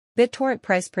Bittorrent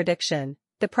price prediction.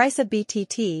 The price of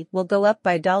BTT will go up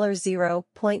by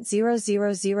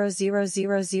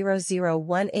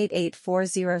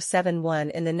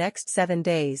 $0.000000001888071 in the next 7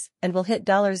 days and will hit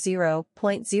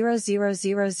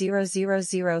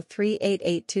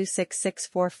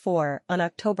 $0.000000388266644 on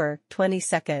October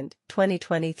 22,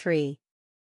 2023.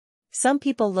 Some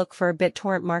people look for a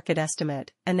Bittorrent market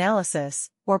estimate, analysis,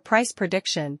 or price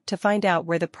prediction to find out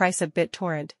where the price of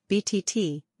Bittorrent,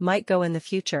 BTT, might go in the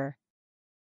future.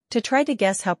 To try to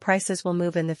guess how prices will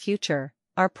move in the future,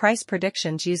 our price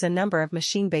predictions use a number of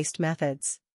machine-based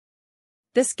methods.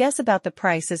 This guess about the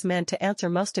price is meant to answer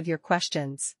most of your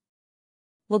questions.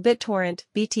 Will Bittorrent,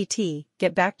 BTT,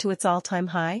 get back to its all-time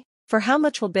high? For how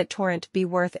much will Bittorrent be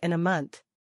worth in a month?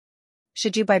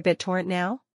 Should you buy Bittorrent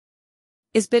now?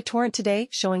 Is Bittorrent today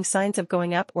showing signs of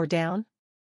going up or down?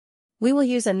 We will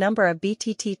use a number of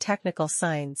BTT technical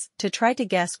signs to try to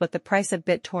guess what the price of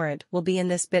Bittorrent will be in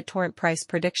this Bittorrent price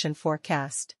prediction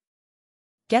forecast.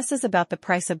 Guesses about the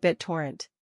price of Bittorrent.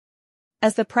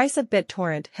 As the price of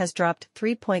Bittorrent has dropped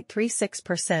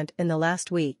 3.36% in the last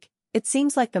week, it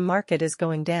seems like the market is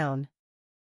going down.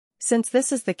 Since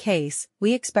this is the case,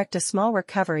 we expect a small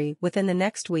recovery within the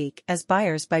next week as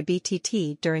buyers buy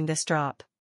BTT during this drop.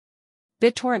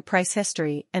 Bittorrent price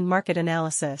history and market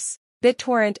analysis.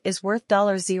 Bittorrent is worth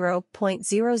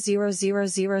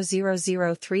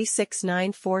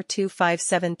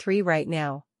 $0.000000369425573 right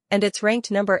now, and it's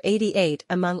ranked number 88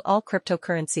 among all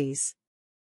cryptocurrencies.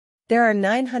 There are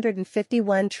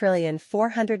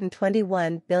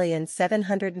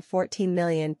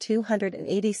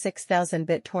 951,421,714,286,000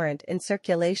 Bittorrent in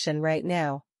circulation right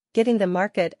now, giving the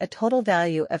market a total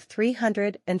value of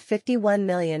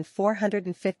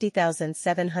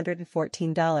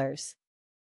 $351,450,714.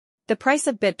 The price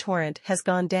of Bittorrent has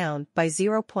gone down by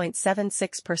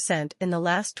 0.76% in the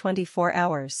last 24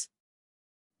 hours.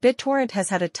 Bittorrent has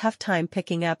had a tough time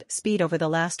picking up speed over the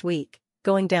last week,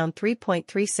 going down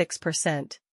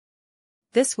 3.36%.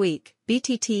 This week,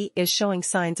 BTT is showing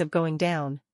signs of going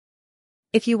down.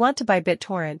 If you want to buy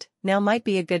Bittorrent, now might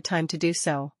be a good time to do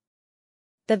so.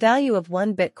 The value of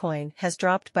one Bitcoin has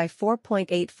dropped by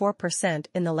 4.84%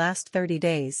 in the last 30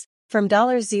 days. From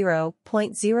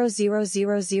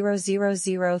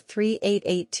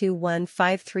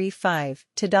 $0.0000003882155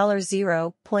 to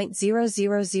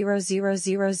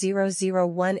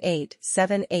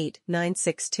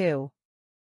 $0.000000018789662.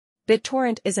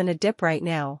 Bittorrent is in a dip right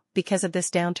now because of this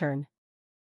downturn.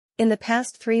 In the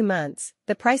past 3 months,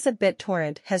 the price of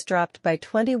Bittorrent has dropped by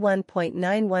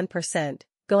 21.91%.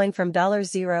 Going from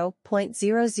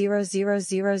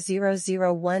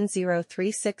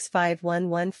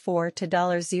 $0.000000010365114 to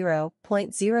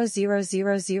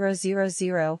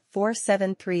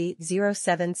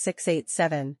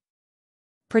 $0.0000004730767.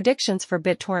 Predictions for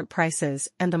Bittorrent prices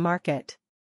and the market.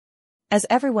 As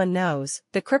everyone knows,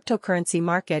 the cryptocurrency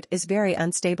market is very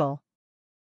unstable.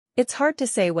 It's hard to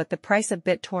say what the price of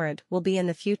Bittorrent will be in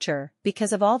the future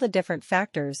because of all the different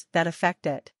factors that affect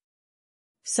it.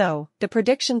 So, the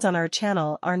predictions on our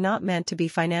channel are not meant to be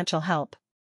financial help.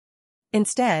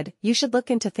 Instead, you should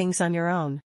look into things on your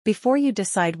own. Before you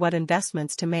decide what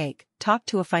investments to make, talk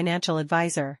to a financial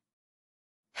advisor.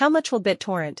 How much will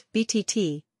Bittorrent,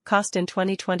 BTT, cost in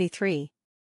 2023?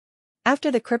 After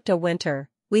the crypto winter,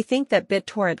 we think that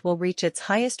Bittorrent will reach its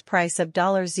highest price of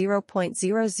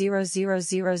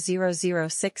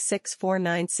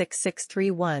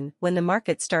 $0.000000066496631 when the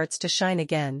market starts to shine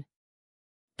again.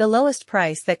 The lowest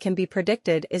price that can be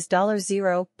predicted is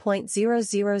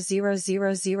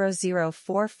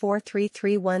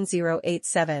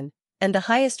 $0.000000443311087, and the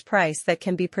highest price that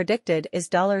can be predicted is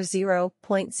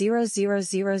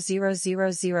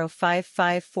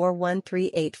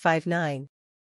 $0.000000554138859.